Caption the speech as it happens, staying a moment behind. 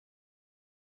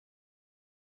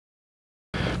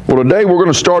Well, today we're going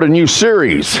to start a new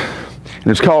series, and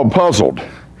it's called Puzzled.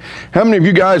 How many of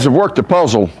you guys have worked a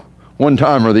puzzle one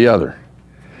time or the other?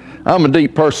 I'm a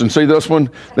deep person. See this one?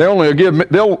 They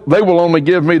will only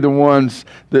give me the ones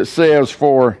that says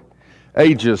for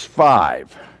ages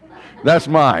 5. That's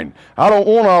mine. I don't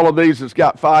want all of these that's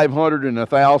got 500 and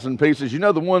 1,000 pieces. You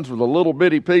know the ones with the little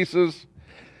bitty pieces?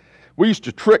 We used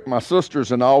to trick my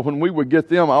sisters and all. When we would get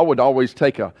them, I would always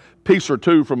take a piece or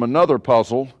two from another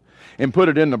puzzle and put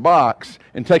it in the box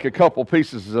and take a couple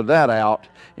pieces of that out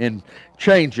and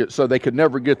change it so they could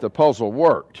never get the puzzle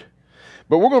worked.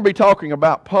 But we're going to be talking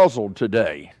about puzzled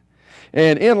today.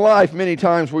 And in life, many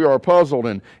times we are puzzled.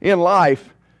 And in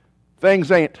life,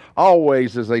 things ain't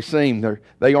always as they seem.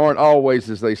 They aren't always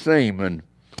as they seem. And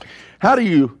how do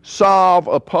you solve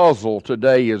a puzzle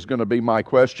today is going to be my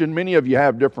question. Many of you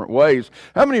have different ways.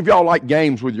 How many of y'all like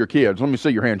games with your kids? Let me see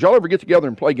your hands. Y'all ever get together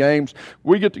and play games?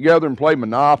 We get together and play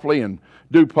Monopoly and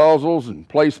do puzzles and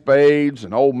play spades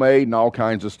and Old Maid and all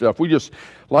kinds of stuff. We just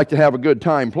like to have a good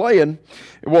time playing.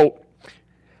 Well,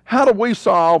 how do we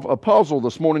solve a puzzle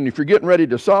this morning? If you're getting ready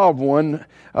to solve one,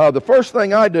 the first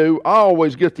thing I do, I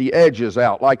always get the edges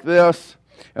out like this.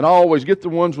 And I'll always get the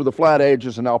ones with the flat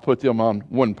edges and I'll put them on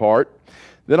one part.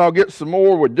 Then I'll get some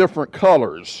more with different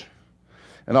colors.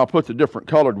 And I'll put the different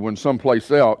colored ones someplace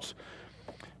else.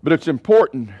 But it's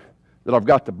important that I've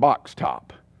got the box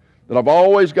top. That I've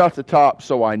always got the top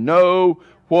so I know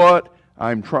what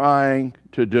I'm trying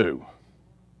to do.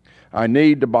 I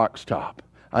need the box top.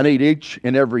 I need each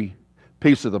and every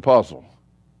piece of the puzzle.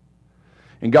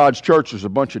 In God's church, there's a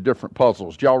bunch of different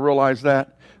puzzles. Do y'all realize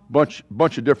that? Bunch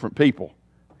of different people.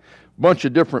 Bunch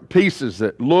of different pieces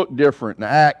that look different and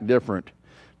act different,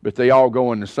 but they all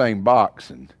go in the same box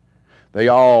and they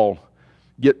all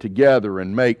get together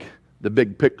and make the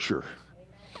big picture.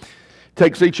 It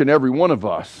takes each and every one of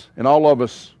us, and all of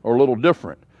us are a little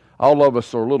different. All of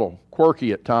us are a little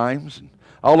quirky at times, and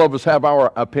all of us have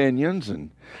our opinions, and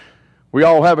we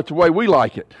all have it the way we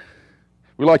like it.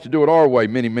 We like to do it our way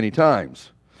many, many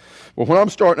times. Well, when I'm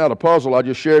starting out a puzzle, I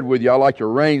just shared with you, I like to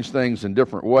arrange things in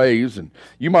different ways, and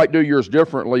you might do yours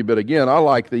differently, but again, I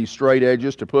like these straight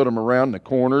edges to put them around the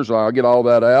corners. I'll get all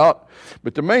that out.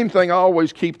 But the main thing, I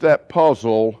always keep that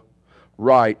puzzle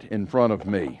right in front of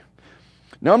me.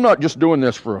 Now, I'm not just doing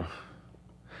this for a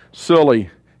silly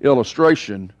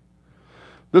illustration.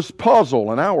 This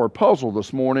puzzle, and our puzzle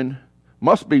this morning,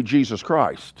 must be Jesus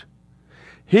Christ.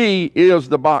 He is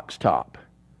the box top.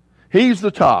 He's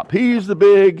the top. He's the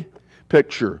big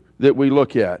picture that we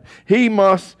look at. He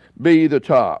must be the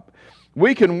top.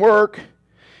 We can work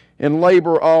and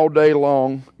labor all day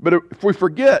long, but if we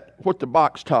forget what the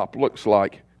box top looks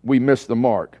like, we miss the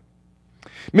mark.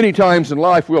 Many times in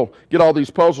life, we'll get all these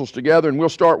puzzles together and we'll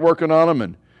start working on them,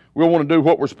 and we'll want to do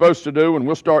what we're supposed to do, and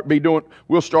we'll start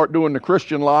doing the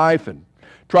Christian life and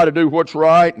try to do what's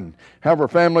right and have our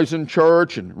families in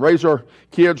church and raise our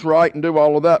kids right and do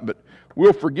all of that, but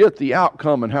we'll forget the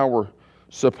outcome and how we're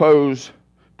supposed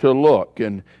to look.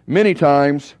 And many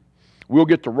times, we'll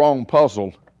get the wrong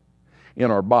puzzle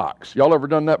in our box. Y'all ever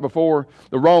done that before?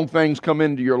 The wrong things come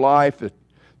into your life at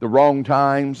the wrong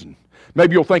times. And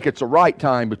maybe you'll think it's the right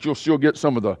time, but you'll still get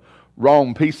some of the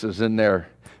wrong pieces in there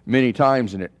many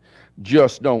times, and it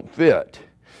just don't fit.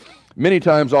 Many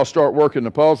times, I'll start working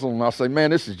the puzzle, and I'll say,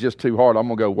 man, this is just too hard. I'm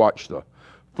going to go watch the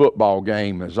football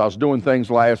game. As I was doing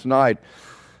things last night,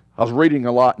 I was reading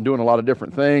a lot and doing a lot of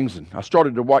different things, and I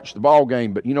started to watch the ball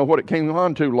game, but you know what? It came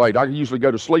on too late. I usually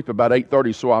go to sleep about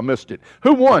 8:30, so I missed it.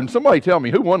 Who won? Somebody tell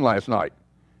me, who won last night?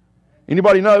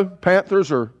 Anybody know?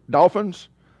 Panthers or Dolphins?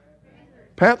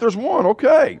 Panthers won,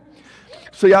 okay.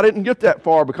 See, I didn't get that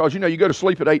far because, you go to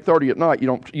sleep at 8:30 at night,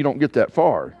 you don't get that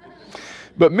far.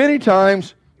 But many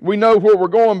times, we know where we're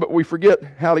going, but we forget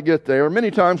how to get there.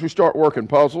 Many times, we start working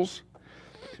puzzles,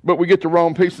 but we get the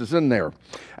wrong pieces in there.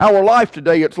 Our life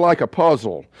today, it's like a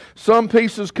puzzle. Some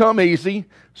pieces come easy,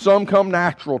 some come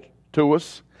natural to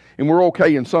us, and we're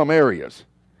okay in some areas.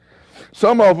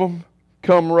 Some of them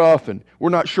come rough, and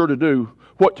we're not sure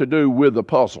what to do with the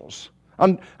puzzles.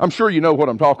 I'm sure you know what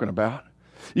I'm talking about.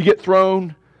 You get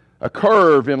thrown a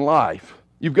curve in life.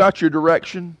 You've got your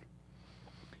direction.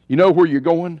 You know where you're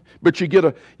going, but you get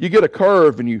a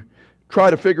curve, and you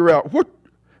try to figure out, what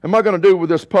am I going to do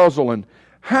with this puzzle, and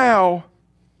how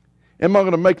am I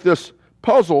going to make this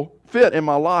puzzle fit in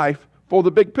my life for the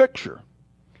big picture?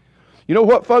 You know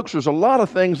what, folks? There's a lot of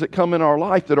things that come in our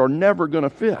life that are never going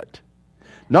to fit.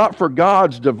 Not for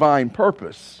God's divine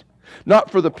purpose.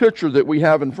 Not for the picture that we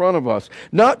have in front of us.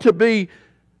 Not to be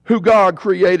who God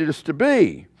created us to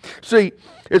be. See,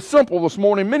 it's simple this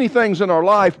morning. Many things in our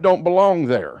life don't belong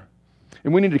there.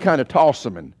 And we need to kind of toss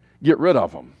them and get rid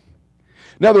of them.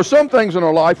 Now, there's some things in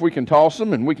our life we can toss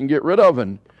them and we can get rid of,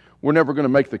 and we're never going to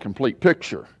make the complete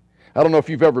picture. I don't know if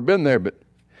you've ever been there, but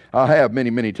I have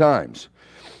many, many times.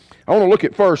 I want to look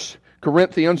at 1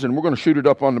 Corinthians, and we're going to shoot it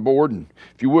up on the board. And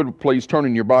if you would, please turn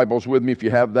in your Bibles with me if you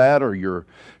have that, or your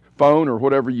phone, or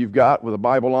whatever you've got with a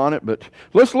Bible on it. But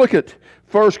let's look at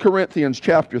 1 Corinthians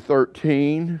chapter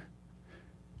 13,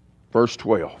 verse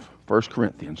 12. 1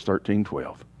 Corinthians 13,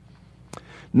 12.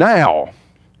 Now,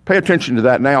 pay attention to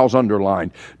that. Now is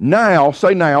underlined. Now,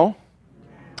 say now.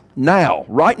 Now,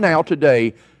 right now,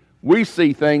 today, we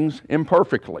see things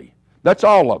imperfectly. That's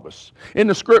all of us. In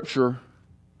the Scripture,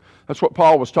 that's what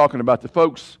Paul was talking about. The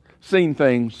folks seeing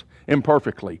things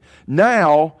imperfectly.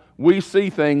 Now, we see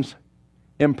things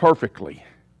imperfectly,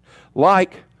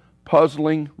 like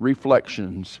puzzling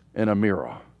reflections in a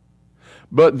mirror.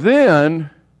 But then,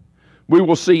 we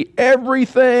will see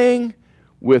everything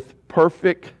with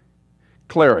perfect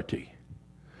clarity.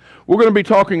 We're going to be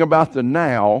talking about the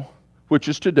now, which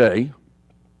is today,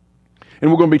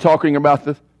 and we're going to be talking about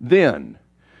the then,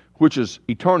 which is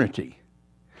eternity.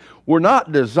 We're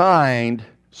not designed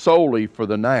solely for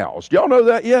the nows. Do y'all know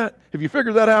that yet? Have you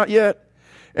figured that out yet?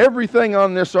 Everything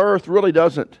on this earth really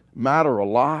doesn't matter a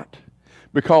lot,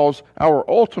 because our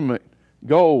ultimate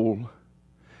goal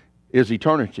is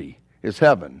eternity, is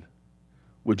heaven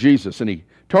with Jesus, and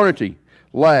eternity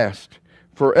lasts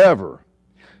forever.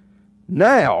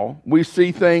 Now we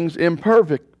see things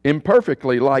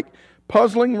imperfectly, like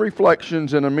puzzling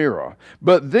reflections in a mirror.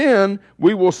 But then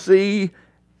we will see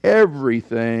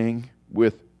everything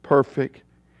with perfect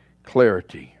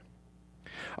clarity.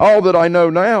 All that I know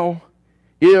now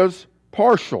is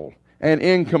partial and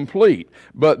incomplete.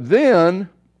 But then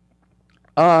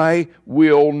I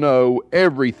will know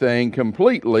everything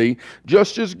completely,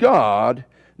 just as God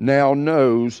now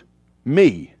knows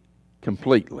me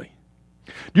completely.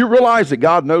 Do you realize that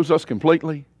God knows us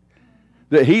completely?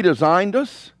 That He designed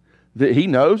us? That He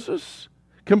knows us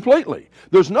completely?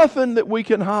 There's nothing that we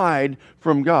can hide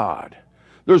from God.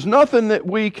 There's nothing that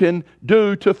we can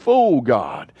do to fool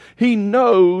God. He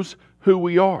knows who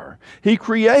we are. He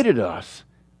created us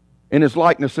in His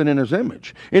likeness and in His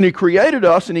image. And He created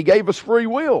us and He gave us free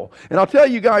will. And I'll tell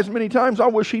you guys many times, I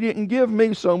wish He didn't give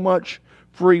me so much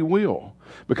free will,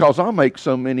 because I make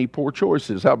so many poor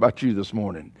choices. How about you this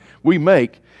morning? We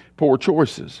make poor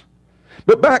choices.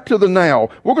 But back to the now.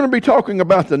 We're going to be talking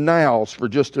about the nows for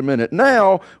just a minute.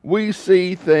 Now we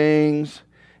see things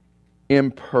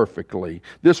imperfectly.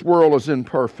 This world is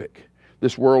imperfect.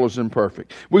 This world is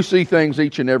imperfect. We see things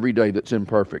each and every day that's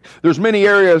imperfect. There's many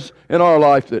areas in our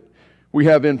life that we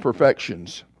have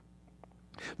imperfections.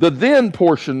 The then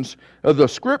portions of the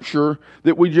Scripture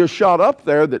that we just shot up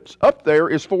there, that's up there,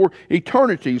 is for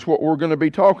eternity, is what we're going to be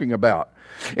talking about.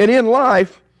 And in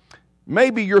life,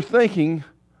 maybe you're thinking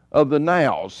of the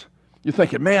nows. You're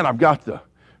thinking, man, I've got the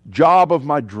job of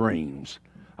my dreams.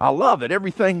 I love it.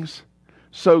 Everything's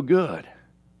so good.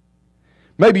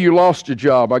 Maybe you lost your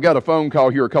job. I got a phone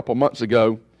call here a couple months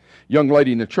ago. Young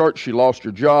lady in the church, she lost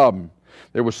her job.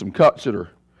 There was some cuts at her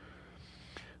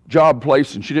job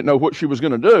place, and she didn't know what she was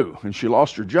going to do, and she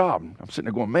lost her job. I'm sitting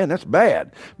there going, man, that's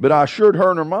bad. But I assured her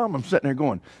and her mom, I'm sitting there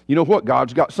going, you know what?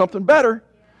 God's got something better.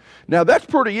 Now, that's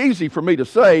pretty easy for me to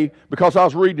say, because I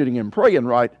was reading and praying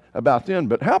right about then.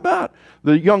 But how about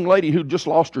the young lady who just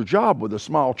lost her job with a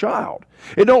small child?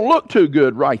 It don't look too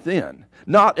good right then.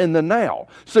 Not in the now.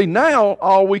 See, now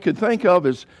all we could think of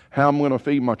is how I'm going to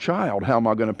feed my child, how am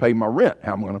I going to pay my rent,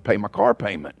 how I'm going to pay my car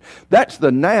payment. That's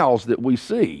the nows that we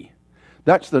see.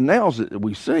 That's the nows that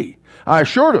we see. I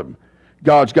assured him,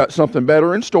 God's got something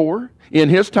better in store in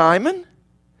His timing,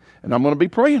 and I'm going to be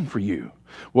praying for you.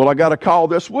 Well, I got a call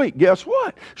this week. Guess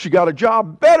what? She got a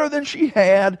job better than she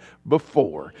had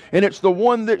before. And it's the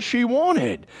one that she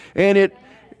wanted. And it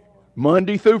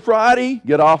Monday through Friday,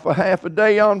 get off a half a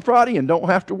day on Friday and don't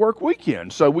have to work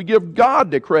weekends. So we give God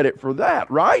the credit for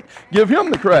that, right? Give Him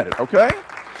the credit, okay?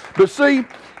 But see,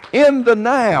 in the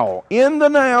now,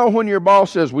 when your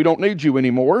boss says, we don't need you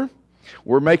anymore,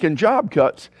 we're making job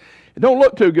cuts, it don't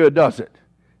look too good, does it?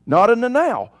 Not in the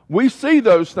now. We see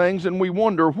those things and we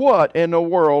wonder, what in the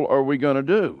world are we going to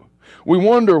do? We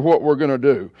wonder what we're going to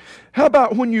do. How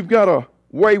about when you've got a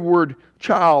wayward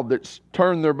child that's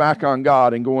turned their back on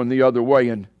God and going the other way,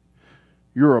 and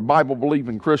you're a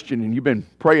Bible-believing Christian and you've been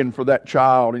praying for that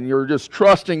child and you're just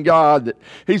trusting God that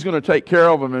He's going to take care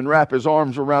of them and wrap His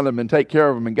arms around them and take care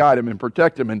of them and guide them and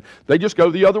protect them, and they just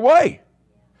go the other way.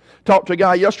 Talked to a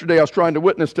guy yesterday I was trying to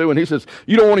witness to, and he says,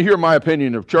 you don't want to hear my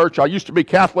opinion of church. I used to be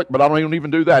Catholic, but I don't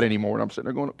even do that anymore. And I'm sitting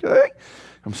there going, okay.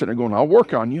 I'm sitting there going, I'll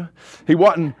work on you. He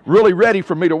wasn't really ready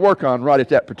for me to work on right at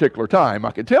that particular time.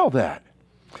 I could tell that.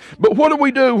 But what do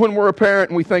we do when we're a parent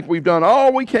and we think we've done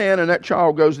all we can and that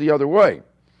child goes the other way?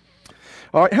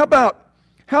 All right, how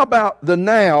about the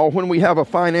now when we have a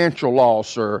financial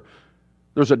loss or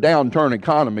there's a downturn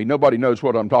economy? Nobody knows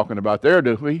what I'm talking about there,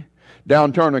 do we?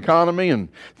 Downturn economy and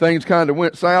things kind of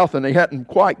went south and they hadn't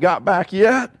quite got back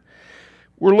yet.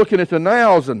 We're looking at the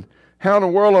nows and how in the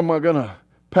world am I going to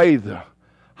pay the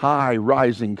high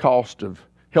rising cost of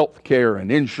health care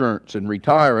and insurance and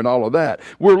retire and all of that.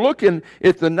 We're looking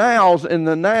at the nows, and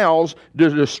the nows,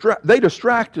 they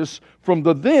distract us from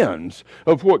the thens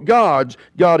of what God's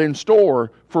got in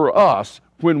store for us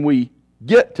when we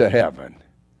get to heaven.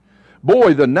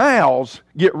 Boy, the nows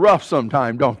get rough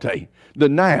sometime, don't they? The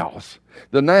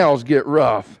nows get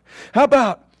rough. How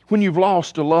about when you've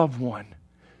lost a loved one?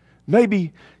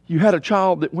 Maybe you had a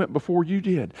child that went before you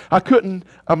did. I couldn't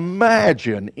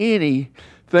imagine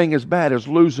anything as bad as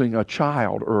losing a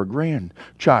child or a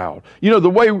grandchild. You know, the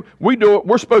way we do it,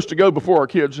 we're supposed to go before our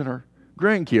kids and our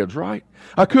grandkids, right?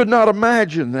 I could not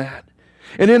imagine that.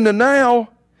 And in the now,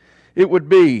 it would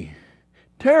be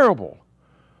terrible,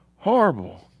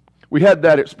 horrible. We had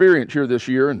that experience here this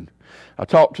year, and I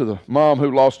talked to the mom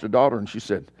who lost a daughter, and she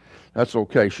said, that's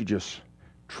okay, she just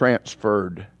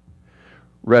transferred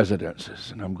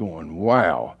residences. And I'm going,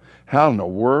 wow, how in the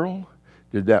world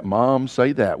did that mom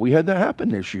say that? We had that happen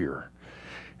this year.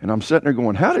 And I'm sitting there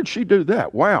going, how did she do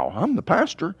that? Wow, I'm the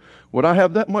pastor. Would I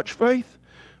have that much faith?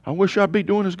 I wish I'd be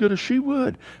doing as good as she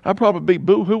would. I'd probably be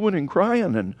boo-hooing and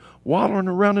crying and waddling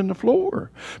around in the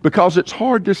floor because it's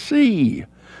hard to see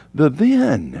the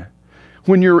then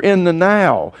when you're in the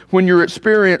now, when you're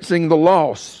experiencing the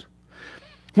loss,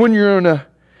 when you're in a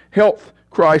health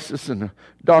crisis and the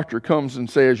doctor comes and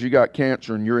says you got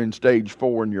cancer and you're in stage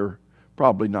 4 and you're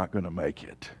probably not going to make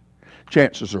it.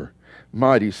 Chances are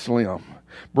mighty slim.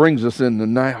 Brings us in the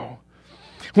now.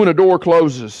 When a door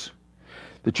closes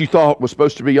that you thought was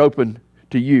supposed to be open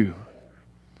to you.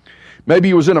 Maybe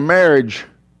you was in a marriage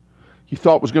you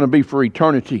thought was going to be for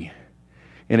eternity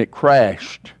and it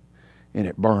crashed and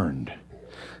it burned.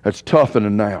 That's tough in the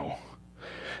now.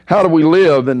 How do we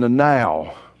live in the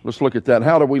now? Let's look at that.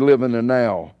 How do we live in the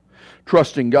now?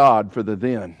 Trusting God for the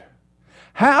then.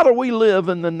 How do we live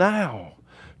in the now?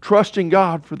 Trusting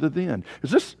God for the then.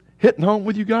 Is this hitting home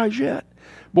with you guys yet?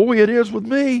 Boy, it is with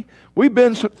me. We've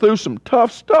been through some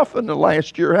tough stuff in the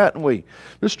last year, haven't we?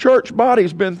 This church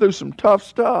body's been through some tough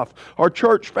stuff. Our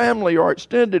church family, our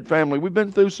extended family, we've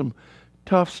been through some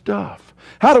tough stuff.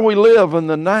 How do we live in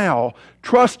the now?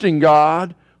 Trusting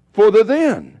God for the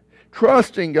then.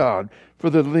 Trusting God for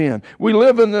the then. We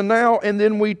live in the now and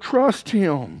then we trust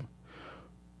Him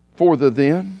for the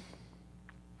then.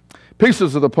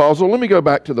 Pieces of the puzzle. Let me go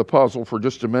back to the puzzle for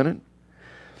just a minute.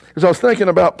 As I was thinking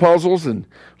about puzzles and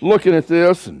looking at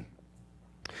this, and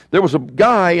there was a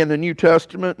guy in the New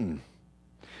Testament, and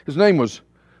his name was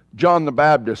John the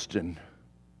Baptist, and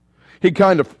he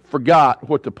kind of forgot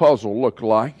what the puzzle looked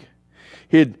like.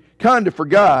 He'd kind of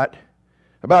forgot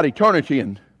about eternity,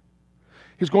 and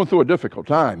he's going through a difficult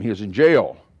time. He was in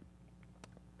jail,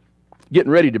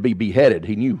 getting ready to be beheaded.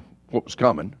 He knew what was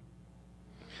coming.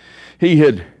 He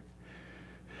had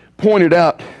pointed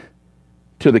out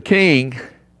to the king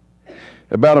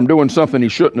about him doing something he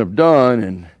shouldn't have done,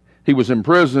 and he was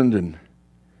imprisoned, and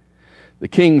the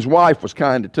king's wife was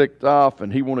kind of ticked off,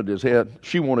 and she wanted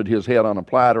his head on a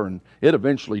platter, and it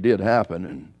eventually did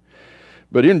happen.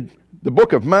 But in the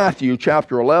book of Matthew,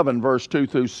 chapter 11, verse 2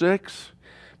 through 6,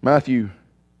 Matthew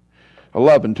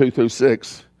 11, 2 through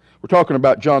 6, we're talking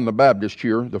about John the Baptist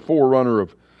here, the forerunner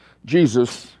of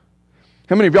Jesus.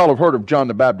 How many of y'all have heard of John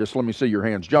the Baptist? Let me see your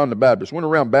hands. John the Baptist went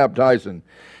around baptizing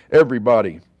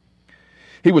everybody.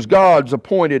 He was God's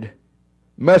appointed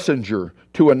messenger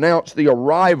to announce the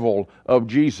arrival of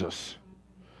Jesus.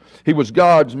 He was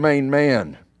God's main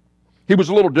man. He was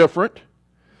a little different.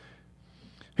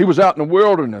 He was out in the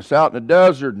wilderness, out in the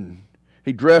desert, and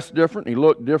he dressed different, he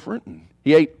looked different, and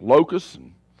he ate locusts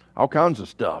and all kinds of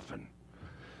stuff, and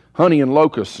honey and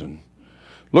locusts, and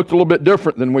looked a little bit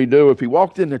different than we do. If he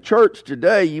walked into church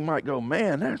today, you might go,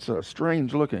 man, that's a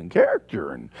strange looking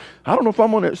character, and I don't know if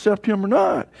I'm going to accept him or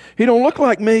not. He don't look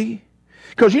like me.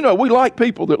 Because, you know, we like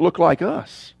people that look like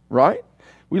us, right?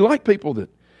 We like people that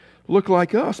look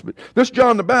like us. But this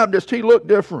John the Baptist, he looked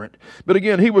different. But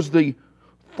again, he was the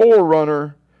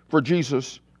forerunner for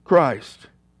Jesus Christ.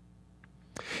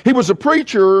 He was a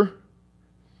preacher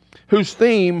whose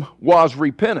theme was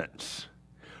repentance.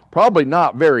 Probably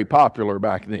not very popular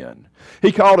back then.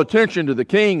 He called attention to the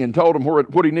king and told him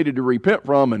what he needed to repent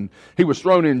from, and he was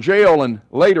thrown in jail, and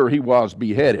later he was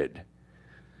beheaded.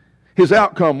 His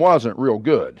outcome wasn't real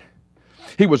good.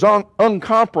 He was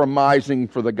uncompromising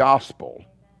for the gospel.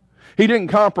 He didn't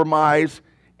compromise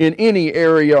in any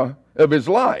area of his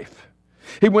life.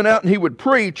 He went out and he would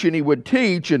preach and he would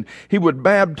teach and he would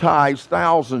baptize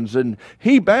thousands, and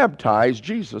he baptized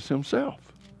Jesus himself.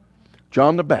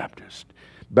 John the Baptist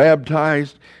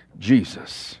baptized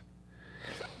Jesus.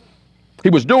 He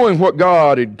was doing what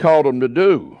God had called him to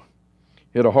do.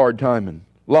 He had a hard time in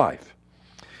life.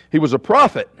 He was a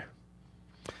prophet.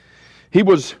 He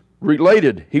was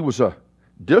related. He was a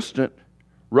distant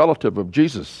relative of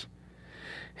Jesus.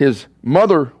 His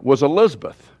mother was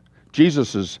Elizabeth.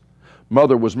 Jesus'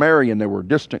 mother was Mary, and they were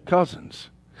distant cousins.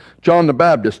 John the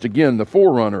Baptist, again, the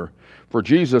forerunner for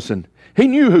Jesus, and he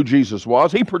knew who Jesus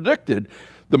was. He predicted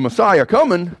the Messiah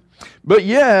coming, but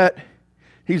yet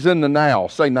he's in the now.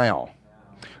 Say now.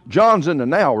 John's in the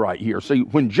now right here. See,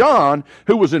 when John,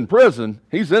 who was in prison,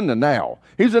 he's in the now.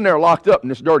 He's in there locked up in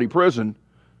this dirty prison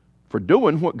for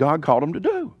doing what God called him to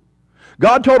do.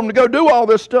 God told him to go do all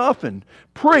this stuff and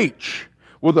preach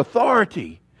with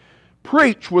authority,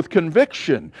 preach with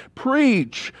conviction,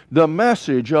 preach the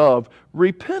message of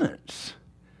repentance.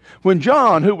 When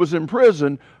John, who was in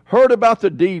prison, heard about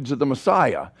the deeds of the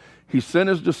Messiah, he sent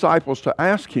his disciples to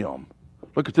ask him.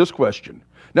 Look at this question.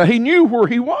 Now, he knew where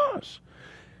he was.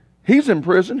 He's in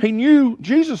prison. He knew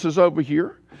Jesus is over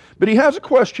here, but he has a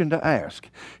question to ask.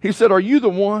 He said, are you the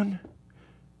one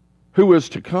who is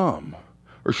to come?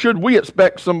 Or should we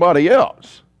expect somebody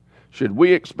else? Should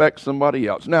we expect somebody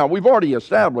else? Now, we've already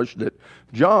established that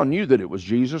John knew that it was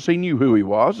Jesus. He knew who he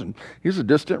was, and he's a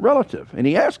distant relative. And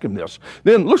he asked him this.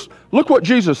 Then look what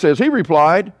Jesus says. He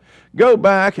replied, go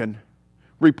back and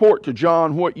report to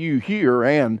John what you hear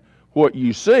and what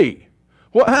you see.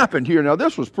 What happened here? Now,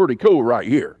 this was pretty cool right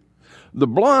here. The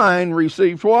blind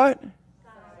received what?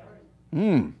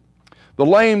 The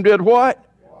lame did what?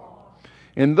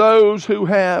 And those who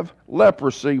have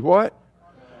leprosy, what?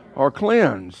 Are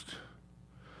cleansed.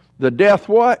 The deaf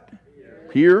what?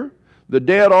 Hear. The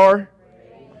dead are?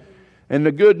 And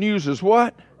the good news is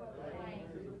what?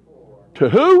 To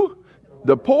who?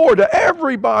 The poor. To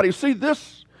everybody. See,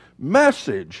 this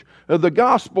message of the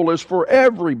gospel is for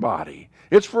everybody.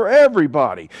 It's for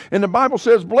everybody. And the Bible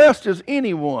says, blessed is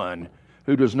anyone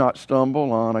who does not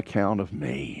stumble on account of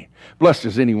me. Blessed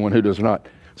is anyone who does not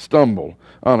stumble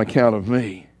on account of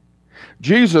me.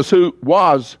 Jesus, who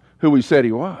was who he said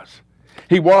he was.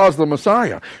 He was the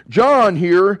Messiah. John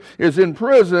here is in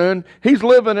prison. He's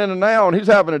living in the now, and he's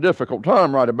having a difficult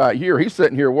time right about here. He's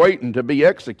sitting here waiting to be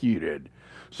executed.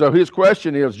 So his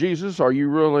question is, Jesus, are you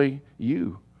really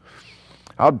you?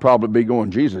 I'd probably be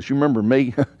going, Jesus, you remember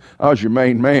me? I was your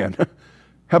main man.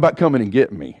 How about coming and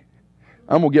getting me?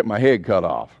 I'm going to get my head cut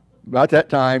off. About that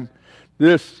time,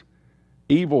 this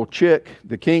evil chick,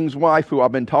 the king's wife, who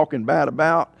I've been talking bad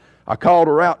about, I called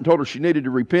her out and told her she needed to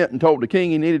repent and told the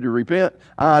king he needed to repent.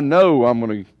 I know I'm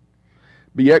going to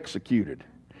be executed.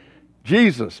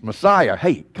 Jesus, Messiah,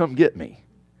 hey, come get me.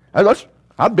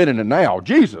 I've been in the now.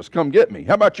 Jesus, come get me.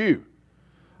 How about you?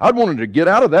 I'd wanted to get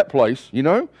out of that place, you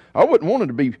know. I wouldn't want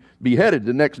to be beheaded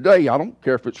the next day. I don't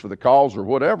care if it's for the cause or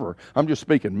whatever. I'm just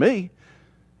speaking me.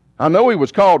 I know he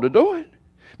was called to do it.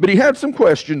 But he had some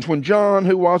questions. When John,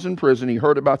 who was in prison, he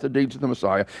heard about the deeds of the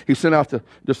Messiah. He sent out the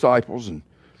disciples and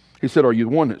he said, are you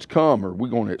the one that's come, or are we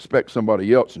going to expect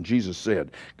somebody else? And Jesus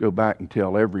said, go back and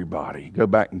tell everybody. Go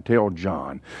back and tell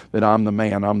John that I'm the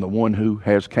man. I'm the one who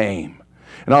has came.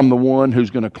 And I'm the one who's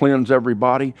going to cleanse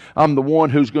everybody. I'm the one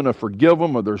who's going to forgive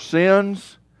them of their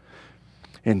sins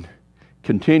and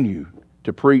continue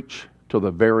to preach till the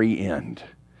very end.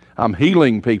 I'm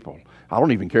healing people. I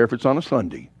don't even care if it's on a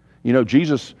Sunday. You know,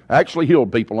 Jesus actually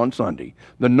healed people on Sunday.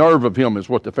 The nerve of him is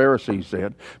what the Pharisees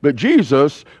said. But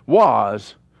Jesus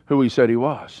was who he said he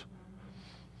was.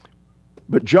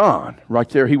 But John, right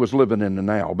there, he was living in the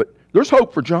now. But there's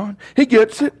hope for John. He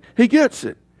gets it. He gets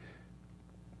it.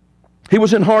 He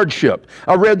was in hardship.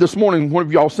 I read this morning, one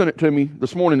of y'all sent it to me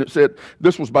this morning, it said,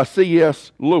 this was by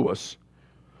C.S. Lewis.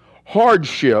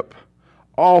 Hardship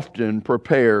often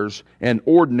prepares an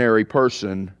ordinary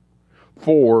person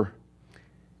for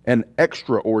an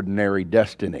extraordinary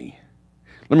destiny.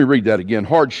 Let me read that again.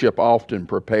 Hardship often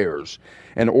prepares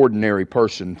an ordinary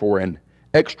person for an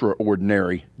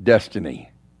extraordinary destiny.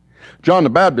 John the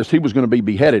Baptist, he was going to be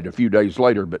beheaded a few days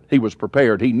later, but he was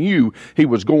prepared. He knew he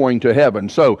was going to heaven.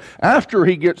 So after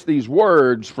he gets these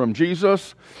words from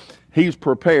Jesus, he's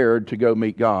prepared to go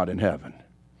meet God in heaven.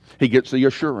 He gets the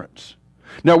assurance.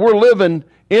 Now we're living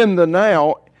in the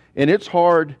now, and it's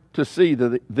hard to see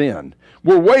the then.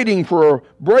 We're waiting for a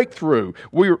breakthrough.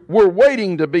 We're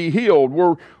waiting to be healed.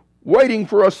 We're waiting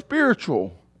for a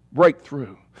spiritual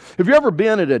breakthrough. Have you ever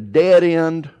been at a dead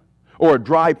end or a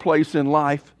dry place in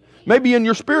life? Maybe in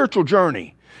your spiritual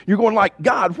journey. You're going like,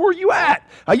 God, where are you at?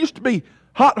 I used to be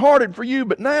hot-hearted for you,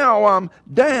 but now I'm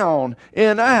down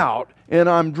and out and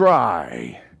I'm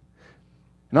dry.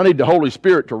 And I need the Holy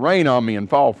Spirit to rain on me and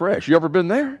fall fresh. You ever been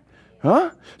there?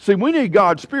 Huh? See, we need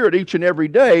God's Spirit each and every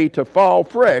day to fall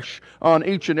fresh on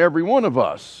each and every one of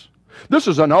us. This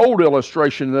is an old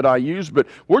illustration that I use, but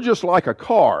we're just like a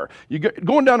car. You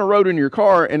going down the road in your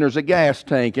car and there's a gas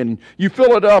tank and you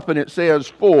fill it up and it says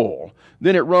full.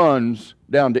 Then it runs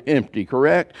down to empty,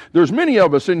 correct? There's many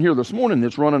of us in here this morning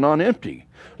that's running on empty.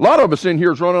 A lot of us in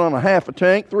here is running on a half a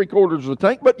tank, 3/4 of a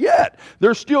tank, but yet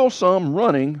there's still some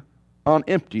running on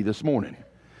empty this morning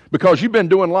because you've been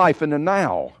doing life in the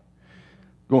now.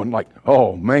 Going like,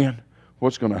 oh man,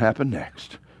 what's going to happen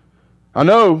next? I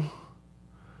know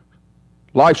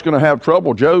life's going to have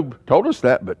trouble. Job told us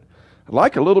that, but I'd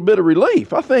like a little bit of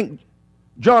relief. I think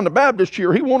John the Baptist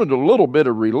here, he wanted a little bit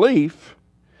of relief.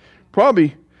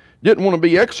 Probably didn't want to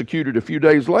be executed a few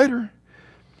days later.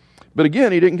 But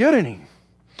again, he didn't get any.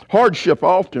 Hardship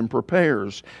often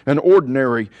prepares an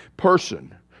ordinary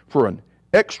person for an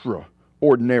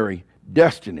extraordinary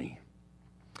destiny.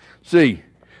 See,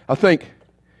 I think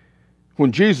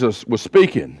when Jesus was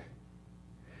speaking,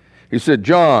 he said,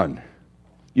 John,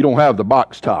 you don't have the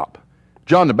box top.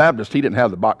 John the Baptist, he didn't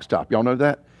have the box top. Y'all know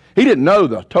that? He didn't know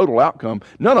the total outcome.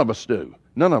 None of us do.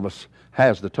 None of us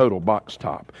has the total box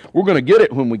top. We're going to get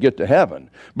it when we get to heaven,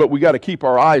 but we got to keep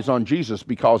our eyes on Jesus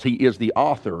because he is the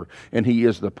author and he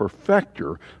is the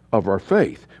perfecter of our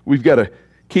faith. We've got to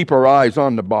keep our eyes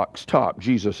on the box top.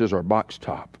 Jesus is our box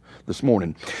top this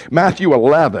morning. Matthew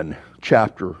 11,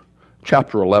 chapter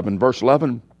 11, verse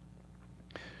 11.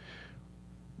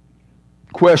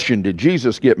 Question, did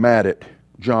Jesus get mad at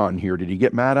John here? Did he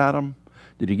get mad at him?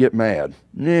 Did he get mad?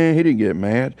 Nah, he didn't get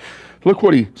mad. Look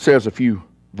what he says a few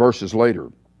verses later.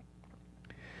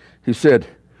 He said,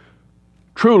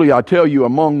 truly I tell you,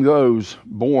 among those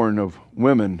born of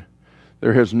women,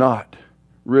 there has not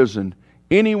risen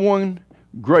anyone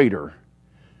greater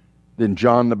than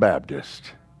John the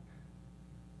Baptist.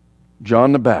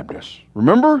 John the Baptist.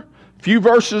 Remember? A few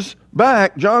verses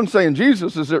back, John saying,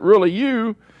 Jesus, is it really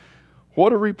you?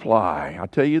 What a reply. I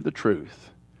tell you the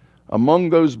truth. Among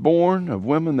those born of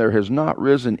women, there has not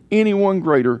risen anyone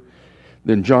greater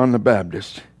than John the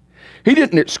Baptist. He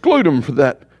didn't exclude him for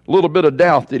that little bit of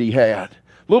doubt that he had,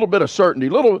 a little bit of certainty,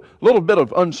 little bit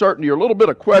of uncertainty, or a little bit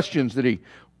of questions that he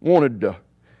wanted to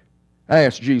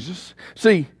ask Jesus.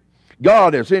 See,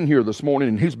 God is in here this morning,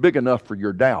 and he's big enough for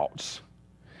your doubts.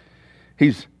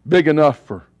 He's big enough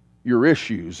for your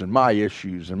issues and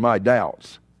my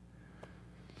doubts.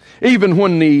 Even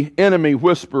when the enemy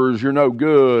whispers you're no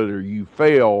good or you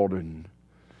failed and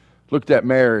look at that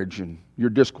marriage and you're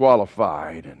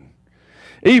disqualified, and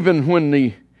even when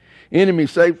the enemy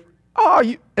says,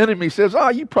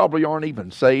 you probably aren't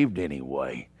even saved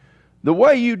anyway. The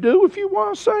way you do if you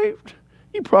were saved,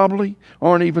 you probably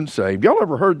aren't even saved. Y'all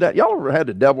ever heard that? Y'all ever had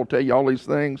the devil tell you all these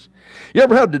things? You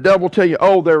ever had the devil tell you,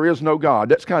 oh, there is no God?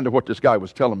 That's kind of what this guy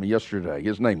was telling me yesterday.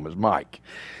 His name was Mike.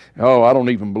 Oh, I don't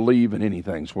even believe in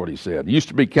anything, is what he said. He used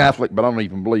to be Catholic, but I don't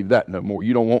even believe that no more.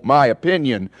 You don't want my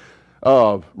opinion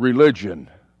of religion,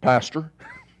 Pastor.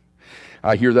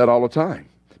 I hear that all the time.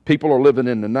 People are living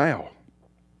in the now.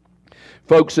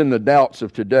 Folks, in the doubts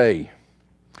of today,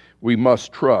 we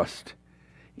must trust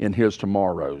in his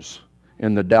tomorrows.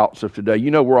 In the doubts of today.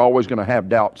 You know we're always going to have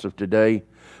doubts of today,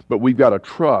 but we've got to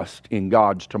trust in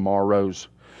God's tomorrows.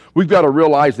 We've got to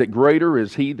realize that greater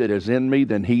is he that is in me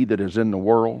than he that is in the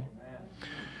world.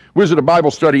 We was at a Bible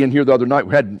study in here the other night.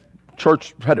 We had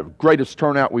church, had the greatest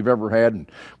turnout we've ever had,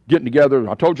 and getting together.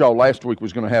 I told y'all last week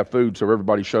was going to have food, so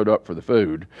everybody showed up for the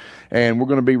food. And we're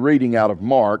going to be reading out of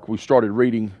Mark. We started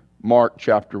reading Mark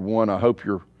chapter 1. I hope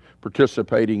you're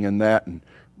participating in that and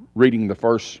reading the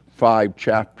first 5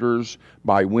 chapters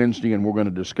by Wednesday, and we're going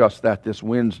to discuss that this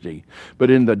Wednesday. But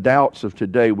in the doubts of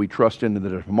today, we trust into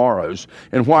the tomorrows.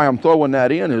 And why I'm throwing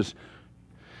that in is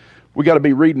we got to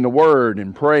be reading the Word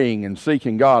and praying and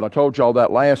seeking God. I told y'all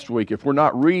that last week. If we're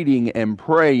not reading and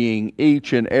praying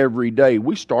each and every day,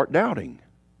 we start doubting.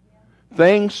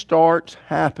 Things start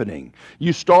happening.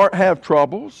 You start have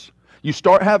troubles. You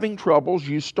start having troubles.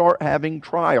 You start having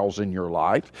trials in your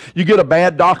life. You get a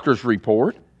bad doctor's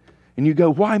report. And you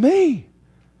go, why me?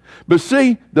 But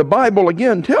see, the Bible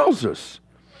again tells us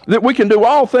that we can do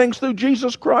all things through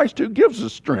Jesus Christ who gives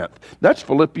us strength. That's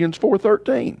Philippians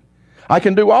 4:13. I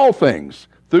can do all things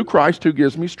through Christ who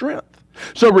gives me strength.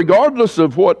 So regardless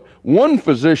of what one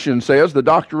physician says, the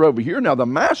doctor over here, now the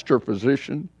master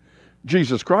physician,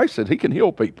 Jesus Christ, said he can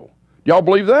heal people. Y'all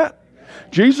believe that?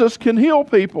 Jesus can heal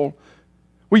people.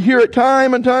 We hear it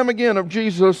time and time again of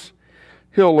Jesus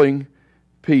healing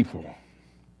people.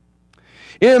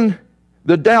 In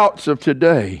the doubts of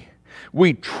today,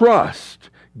 we trust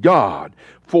God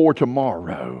for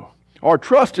tomorrow. Our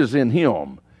trust is in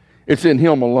Him. It's in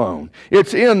Him alone.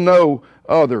 It's in no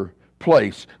other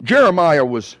place. Jeremiah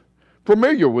was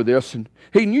familiar with this, and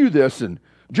he knew this. And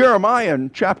Jeremiah in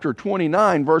chapter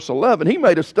 29, verse 11, he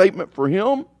made a statement for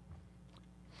him,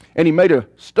 and he made a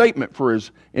statement for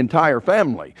his entire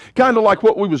family. Kind of like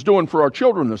what we was doing for our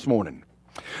children this morning.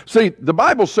 See, the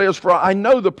Bible says, "For I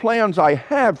know the plans I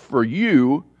have for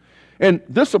you," and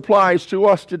this applies to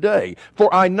us today.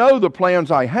 "For I know the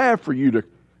plans I have for you,"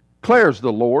 declares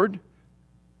the Lord.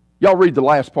 Y'all read the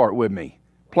last part with me.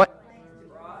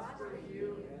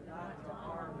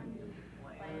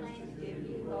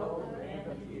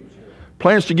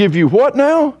 Plans to give you what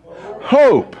now?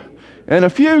 Hope and a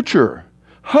future.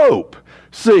 Hope.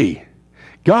 See,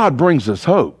 God brings us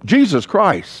hope. Jesus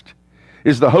Christ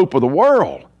is the hope of the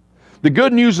world. The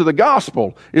good news of the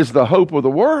gospel is the hope of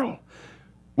the world.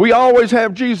 We always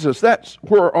have Jesus. That's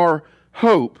where our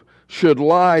hope should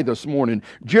lie this morning.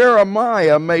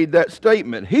 Jeremiah made that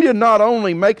statement. He did not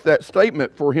only make that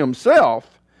statement for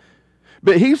himself,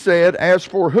 but he said, as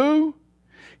for who?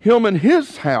 Him and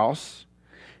his house,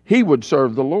 he would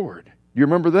serve the Lord. Do you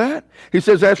remember that? He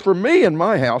says, as for me and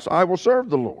my house, I will serve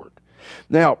the Lord.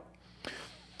 Now,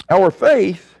 our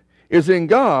faith is in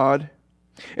God,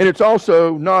 and it's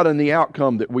also not in the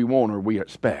outcome that we want or we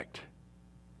expect.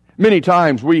 Many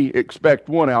times we expect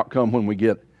one outcome when we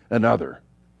get another.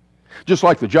 Just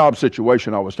like the job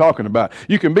situation I was talking about.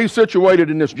 You can be situated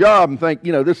in this job and think,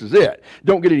 this is it.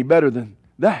 Don't get any better than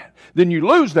that. Then you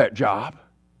lose that job,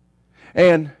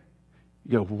 and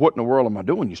you go, what in the world am I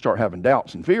doing? You start having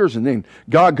doubts and fears, and then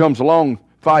God comes along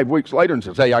 5 weeks later and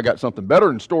says, hey, I got something better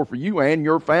in store for you and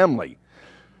your family.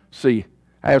 See,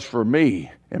 as for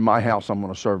me and my house, I'm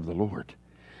going to serve the Lord.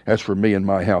 As for me and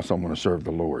my house, I'm going to serve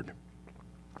the Lord.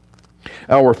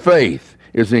 Our faith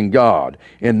is in God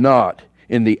and not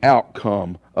in the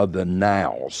outcome of the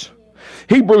nows.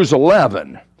 Hebrews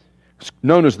 11,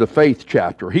 known as the faith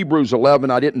chapter. Hebrews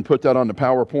 11, I didn't put that on the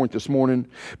PowerPoint this morning,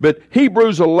 but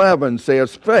Hebrews 11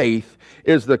 says faith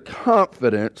is the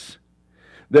confidence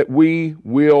that we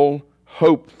will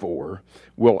hope for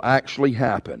will actually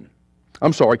happen.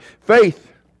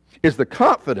 Faith is the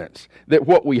confidence that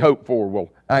what we hope for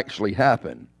will actually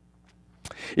happen.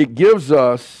 It gives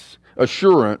us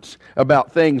assurance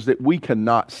about things that we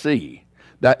cannot see.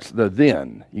 That's the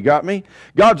then. You got me?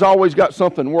 God's always got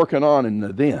something working on in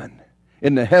the then.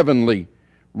 In the heavenly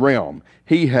realm.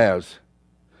 He has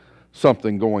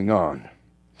something going on.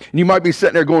 And you might be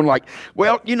sitting there going like,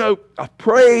 well, I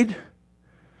prayed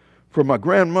for my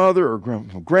grandmother or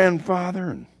grandfather,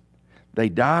 and they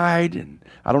died, and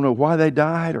I don't know why they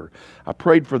died, or I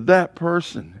prayed for that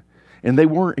person, and they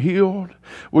weren't healed.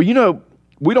 Well,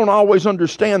 we don't always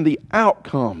understand the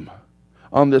outcome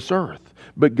on this earth,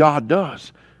 but God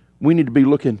does. We need to be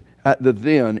looking at the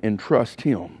then and trust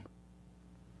Him.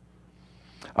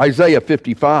 Isaiah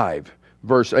 55,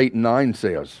 verse 8 and 9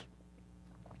 says,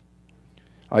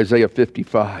 Isaiah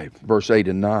 55, verse 8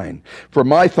 and 9, for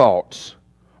my thoughts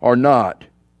are not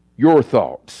your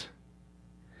thoughts,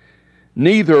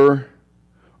 neither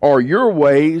are your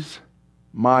ways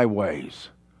my ways.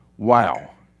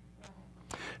 Wow.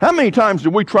 How many times do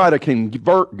we try to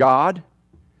convert God?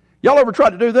 Y'all ever tried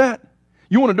to do that?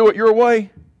 You want to do it your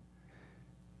way?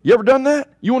 You ever done that?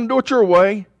 You want to do it your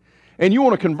way, and you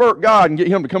want to convert God and get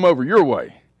Him to come over your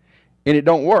way, and it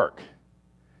don't work.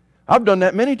 I've done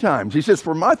that many times. He says,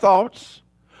 for my thoughts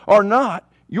are not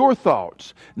your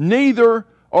thoughts, neither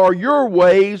are your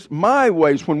ways my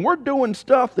ways. When we're doing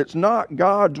stuff that's not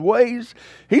God's ways,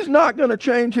 He's not going to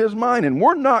change His mind, and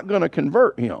we're not going to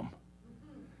convert Him.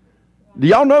 Do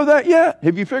y'all know that yet?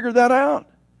 Have you figured that out?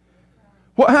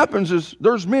 What happens is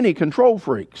there's many control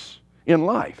freaks in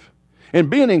life. And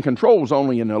being in control is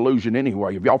only an illusion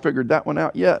anyway. Have y'all figured that one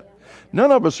out yet?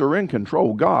 None of us are in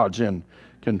control. God's in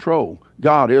control.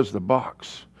 God is the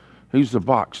box. He's the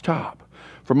box top.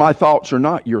 For my thoughts are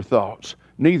not your thoughts,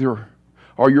 neither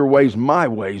are your ways my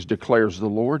ways, declares the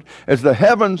Lord. As the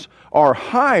heavens are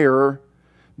higher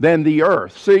than the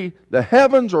earth. See, the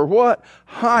heavens are what?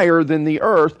 Higher than the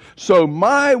earth. So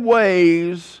my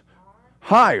ways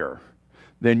higher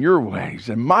than your ways,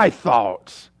 and my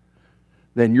thoughts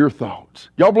than your thoughts.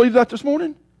 Y'all believe that this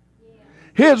morning? Yeah.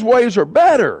 His ways are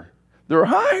better. They're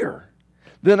higher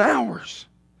than ours.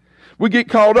 We get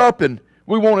caught up and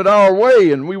we want it our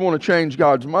way, and we want to change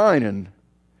God's mind, and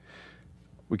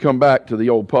we come back to the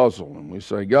old puzzle and we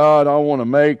say, God, I want to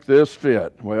make this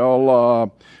fit.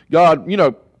 Well, God,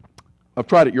 I've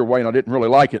tried it your way and I didn't really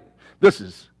like it. This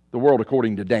is the world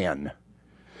according to Dan.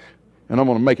 and I'm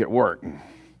going to make it work.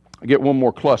 I get one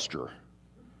more cluster,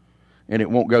 and it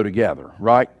won't go together,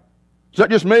 right? Is that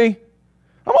just me?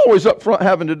 I'm always up front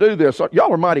having to do this.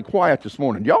 Y'all are mighty quiet this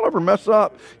morning. Y'all ever mess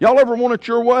up? Y'all ever want it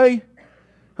your way?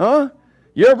 Huh?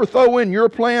 You ever throw in your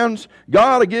plans?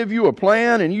 God will give you a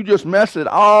plan, and you just mess it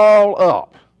all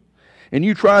up. And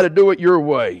you try to do it your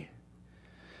way.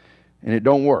 And it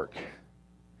don't work.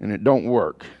 And it don't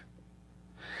work.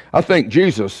 I think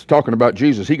Jesus, talking about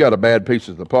Jesus, he got a bad piece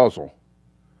of the puzzle.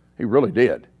 He really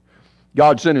did.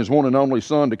 God sent his one and only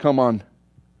Son to come on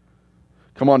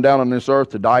down on this earth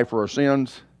to die for our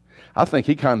sins. I think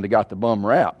he kind of got the bum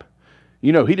rap.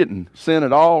 You know, he didn't sin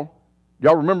at all.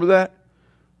 Y'all remember that?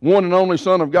 One and only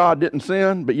Son of God didn't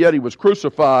sin, but yet he was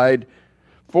crucified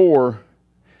for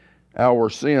our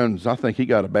sins. I think he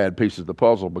got a bad piece of the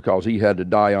puzzle because he had to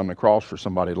die on the cross for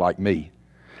somebody like me.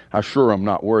 I sure am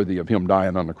not worthy of him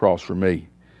dying on the cross for me.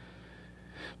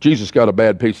 Jesus got a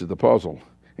bad piece of the puzzle,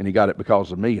 and he got it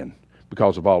because of me and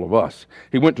because of all of us.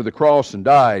 He went to the cross and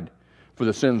died for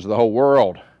the sins of the whole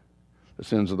world. The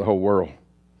sins of the whole world.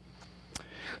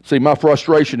 See, my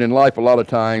frustration in life a lot of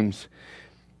times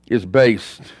is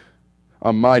based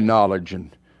on my knowledge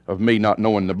and of me not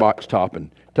knowing the box top and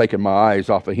taking my eyes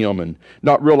off of him and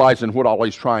not realizing what all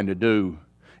he's trying to do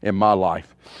in my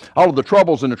life. All of the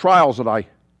troubles and the trials that I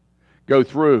go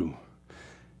through,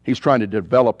 he's trying to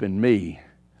develop in me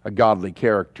a godly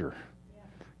character,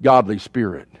 godly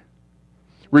spirit.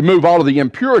 Remove all of the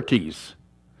impurities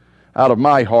out of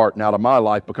my heart and out of my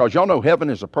life, because y'all know heaven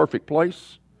is a perfect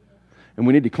place and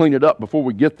we need to clean it up before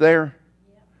we get there.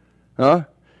 Huh?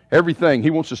 Everything, he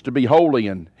wants us to be holy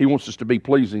and he wants us to be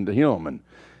pleasing to him, and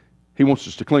he wants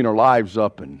us to clean our lives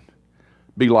up and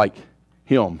be like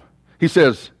him. He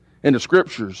says in the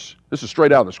scriptures, this is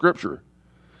straight out of the scripture,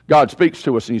 God speaks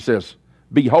to us and he says,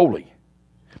 be holy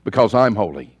because I'm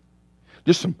holy.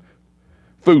 Just some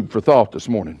food for thought this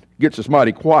morning. Gets us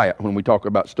mighty quiet when we talk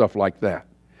about stuff like that.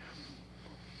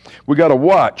 We got to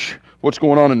watch what's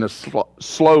going on in the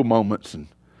slow moments, and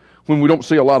when we don't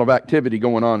see a lot of activity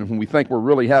going on and when we think we're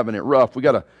really having it rough. We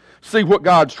got to see what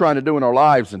God's trying to do in our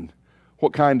lives and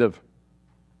what kind of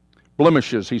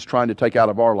blemishes he's trying to take out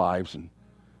of our lives and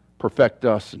perfect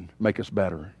us and make us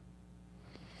better.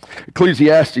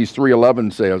 Ecclesiastes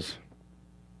 3:11 says,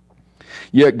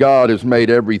 yet God has made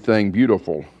everything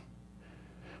beautiful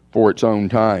for its own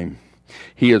time.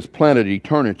 He has planted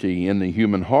eternity in the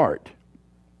human heart.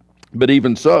 But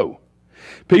even so,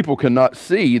 people cannot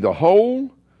see the whole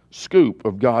scoop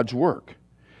of God's work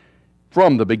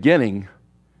from the beginning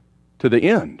to the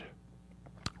end.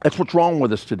 That's what's wrong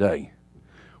with us today.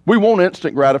 We want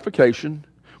instant gratification.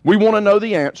 We want to know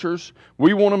the answers.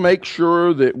 We want to make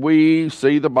sure that we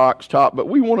see the box top, but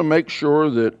we want to make sure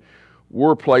that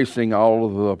we're placing all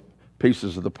of the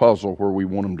pieces of the puzzle where we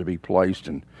want them to be placed.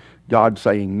 And God's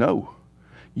saying no.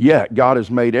 Yet God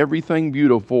has made everything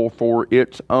beautiful for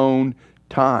its own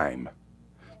time.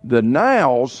 The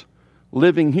nows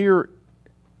living here,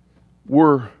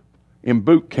 we're in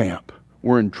boot camp.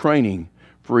 We're in training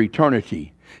for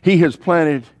eternity. He has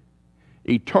planted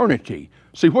eternity.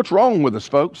 See, what's wrong with us,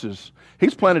 folks, is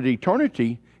he's planted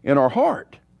eternity in our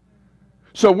heart.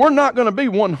 So we're not going to be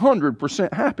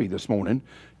 100% happy this morning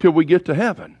till we get to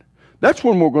heaven. That's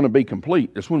when we're going to be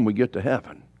complete. It's when we get to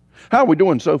heaven. How are we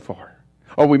doing so far?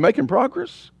 Are we making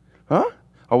progress? Huh?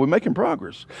 Are we making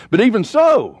progress? But even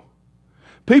so,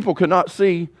 people cannot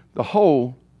see the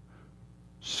whole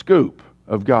scope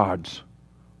of God's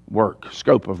work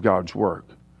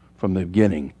from the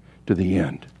beginning to the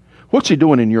end. What's he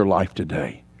doing in your life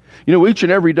today? You know, each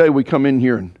and every day we come in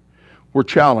here and we're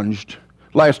challenged.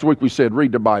 Last week we said,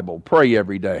 read the Bible, pray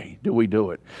every day. Do we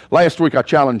do it? Last week I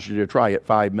challenged you to try it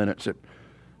 5 minutes. At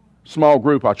small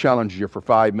group, I challenged you for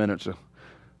 5 minutes.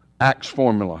 Acts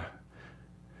formula,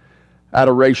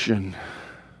 adoration,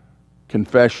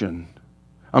 thanksgiving.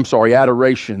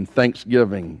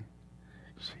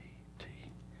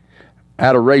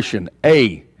 Adoration,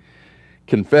 A,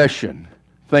 confession,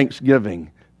 thanksgiving,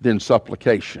 then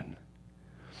supplication.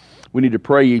 We need to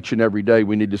pray each and every day.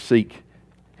 We need to seek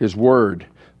his word.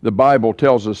 The Bible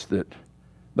tells us that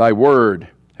thy word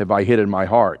have I hid in my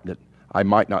heart, that I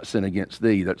might not sin against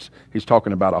thee. He's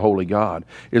talking about a holy God.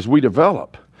 As we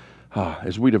develop,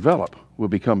 we'll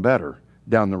become better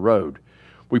down the road.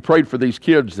 We prayed for these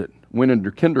kids that went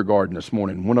into kindergarten this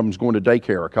morning. One of them's going to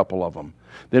daycare, a couple of them.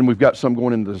 Then we've got some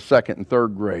going into the 2nd and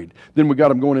 3rd grade. Then we got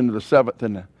them going into the 7th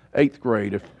and the 8th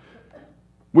grade. If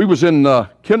we was in the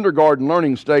kindergarten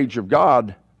learning stage of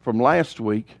God from last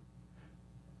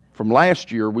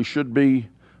year, we should be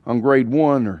on grade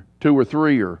 1 or 2 or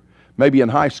 3 or maybe in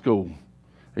high school.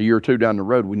 a year or two down the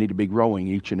road, we need to be growing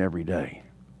each and every day.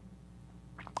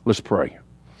 Let's pray.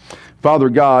 Father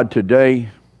God, today,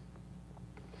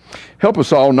 help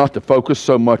us all not to focus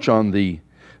so much on the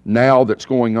now that's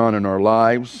going on in our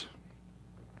lives.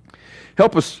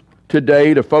 Help us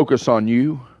today to focus on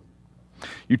you.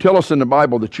 You tell us in the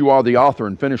Bible that you are the author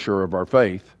and finisher of our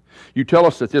faith. You tell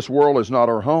us that this world is not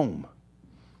our home.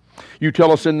 You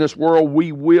tell us in this world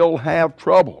we will have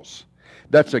troubles.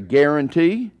 That's a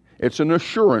guarantee. It's an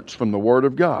assurance from the Word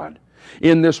of God.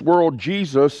 In this world,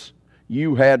 Jesus,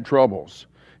 you had troubles.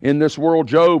 In this world,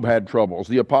 Job had troubles.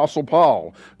 The Apostle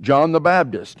Paul, John the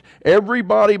Baptist,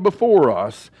 everybody before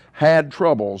us had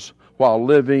troubles while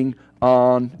living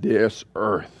on this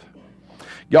earth.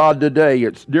 God, today,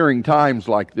 it's during times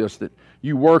like this that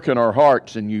you work in our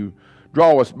hearts and you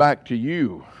draw us back to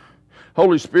you.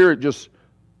 Holy Spirit, just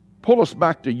pull us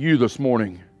back to you this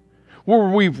morning, where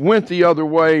we've went the other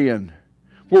way and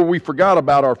where we forgot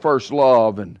about our first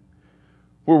love and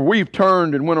where we've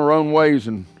turned and went our own ways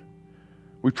and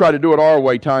we've tried to do it our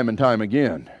way time and time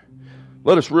again.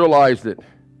 Let us realize that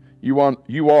you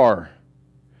are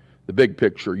the big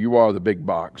picture. You are the big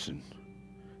box. And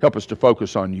help us to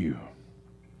focus on you.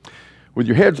 With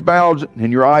your heads bowed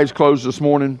and your eyes closed this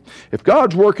morning, if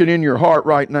God's working in your heart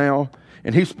right now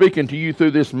and He's speaking to you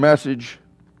through this message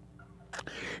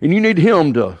and you need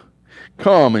Him to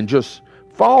come and just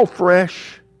fall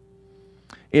fresh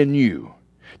in you,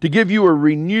 to give you a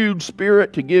renewed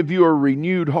spirit, to give you a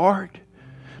renewed heart.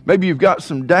 Maybe you've got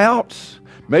some doubts.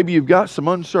 Maybe you've got some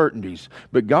uncertainties.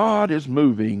 But God is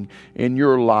moving in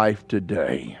your life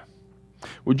today.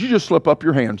 Would you just slip up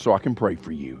your hands so I can pray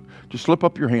for you? Just slip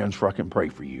up your hands so I can pray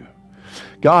for you.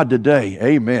 God, today,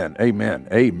 amen, amen,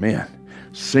 amen.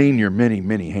 Seeing your many,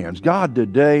 many hands. God,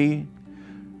 today,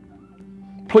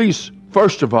 please,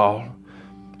 first of all,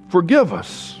 forgive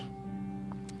us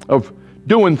of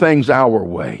doing things our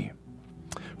way.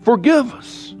 Forgive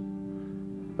us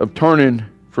of turning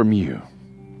from you.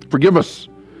 Forgive us,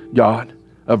 God,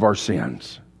 of our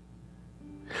sins.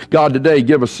 God, today,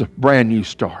 give us a brand new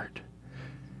start.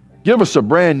 Give us a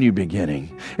brand new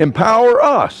beginning. Empower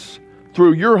us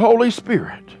through your Holy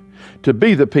Spirit to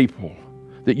be the people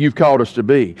that you've called us to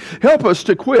be. Help us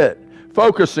to quit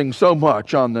focusing so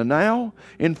much on the now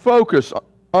and focus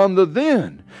on the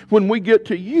then when we get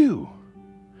to you,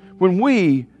 when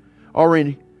we are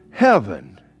in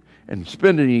heaven and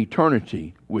spending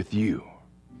eternity with you.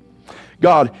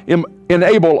 God,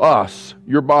 enable us,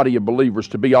 your body of believers,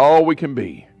 to be all we can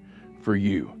be for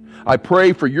you. I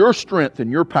pray for your strength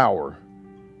and your power.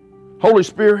 Holy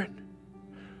Spirit,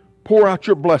 pour out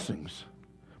your blessings.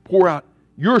 Pour out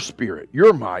your spirit,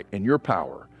 your might, and your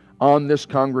power on this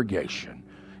congregation.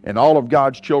 And all of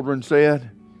God's children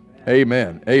said,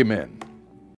 amen, amen.